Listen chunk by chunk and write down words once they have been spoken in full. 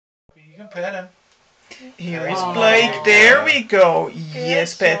You can pet him. Here is Blake. There we go.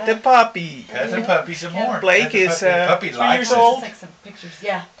 Yes, pet the puppy. Pet the puppy some more. Blake is 3 years old. Take some pictures.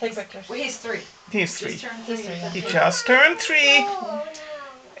 Yeah, take pictures. Well, he's 3. He's 3. Just turned 3. He just turned 3.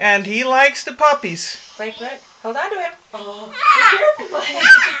 And he likes the puppies. Blake, hold on to him. Oh, be careful,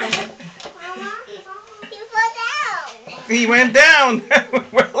 Mama, you fell down. He went down.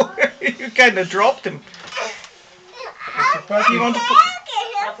 Well, you kind of dropped him. You want to put...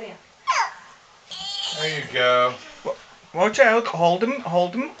 There you go. Watch out. Hold him.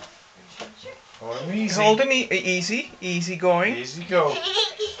 Hold him. Hold him easy. Hold him easy. Easy going. Easy go.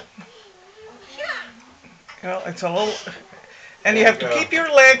 Well, it's a little... And you have to keep your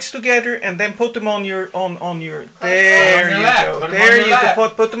legs together and then put them on your there you go. There you go.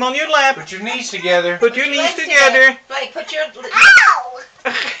 Put them on your lap. Put your knees together. Put your knees together. Blake, put your... Ow!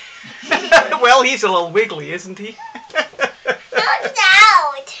 Well, he's a little wiggly, isn't he? Knocked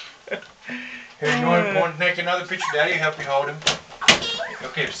out. Here, you want to take another picture? Daddy, help you hold him.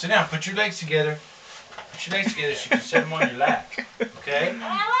 Okay, sit down. Put your legs together. Put your legs together so you can set them on your lap. Okay? I want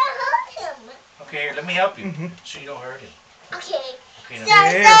to hold him. Okay, here, let me help you so you don't hurt him. Okay. Okay, So now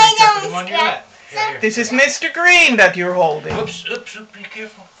I put him on your lap. Here. This is Mr. Green that you're holding. Oops, be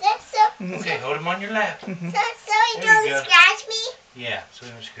careful. So Okay, hold him on your lap. he There you don't go. scratch me? Yeah, so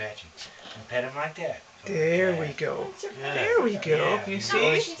he was scratching. And pet him like that. There we go. Good. There we go. Yeah, You good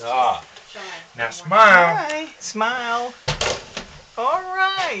see? stuff. Now smile. Hi. Smile. All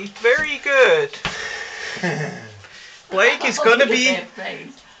right. Very good. Blake is gonna be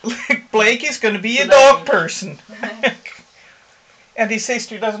Blake is gonna be a dog person. And his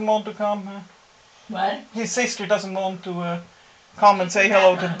sister doesn't want to come. What? His sister doesn't want to come and say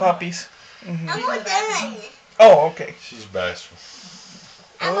hello to the puppies. I'm all done. Oh, okay. She's bashful.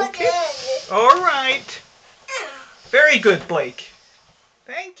 I'm all Okay. done. All right. Very good, Blake.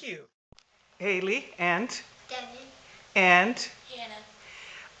 Thank you. Hailey and Devin, Hannah Hannah.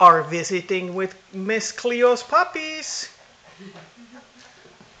 are visiting with Miss Cleo's puppies.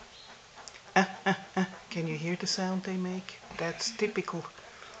 Can you hear the sound they make? That's typical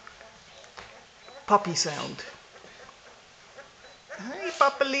puppy sound. Hi,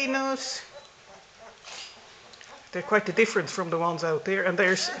 Papalinos. They're quite a difference from the ones out there. And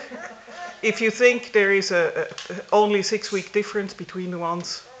there's, if you think there is only 6-week difference between the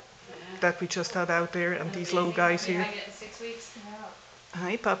ones that we just had out there and these little guys here. 6 weeks.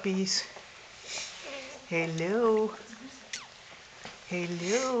 Hi, puppies. Hello.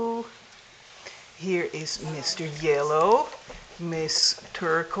 Hello. Here is Mr. Yellow, Miss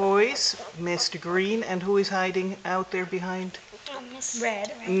Turquoise, Mr. Green, and who is hiding out there behind? Miss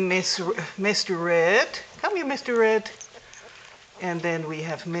Red. Mr. Red. Come here, Mr. Red. And then we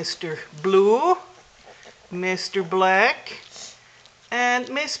have Mr. Blue, Mr. Black, and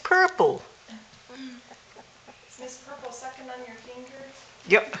Miss Purple. Is Miss Purple sucking on your fingers?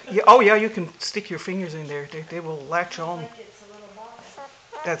 Yep. Yeah, oh, yeah, you can stick your fingers in there. They will latch on. Like it's a little ball.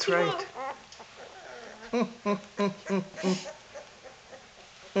 That's right.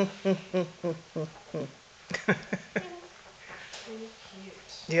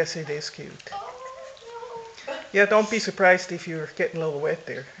 Yes, it is cute. Yeah, don't be surprised if you're getting a little wet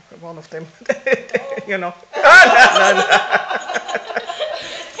there. One of them, you know.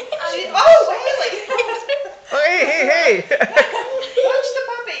 Oh, Hailey! Hey, hey, hey! Watch the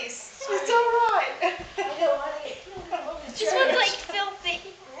puppies. It's all right. This one's like filthy.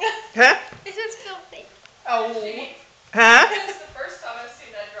 Huh? This one's filthy. Oh. Huh? It's the first time I've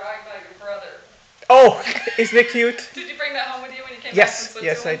seen that drawing by your brother. Oh, isn't it cute? Did you bring that home with you when you came Yes, back from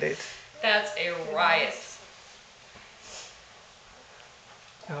yes, I Switzerland? did. That's a riot.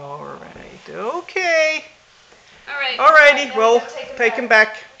 All right, okay. All right. Alrighty, well, Take 'em take him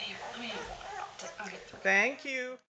back. Here, let me have it. Okay. Thank you.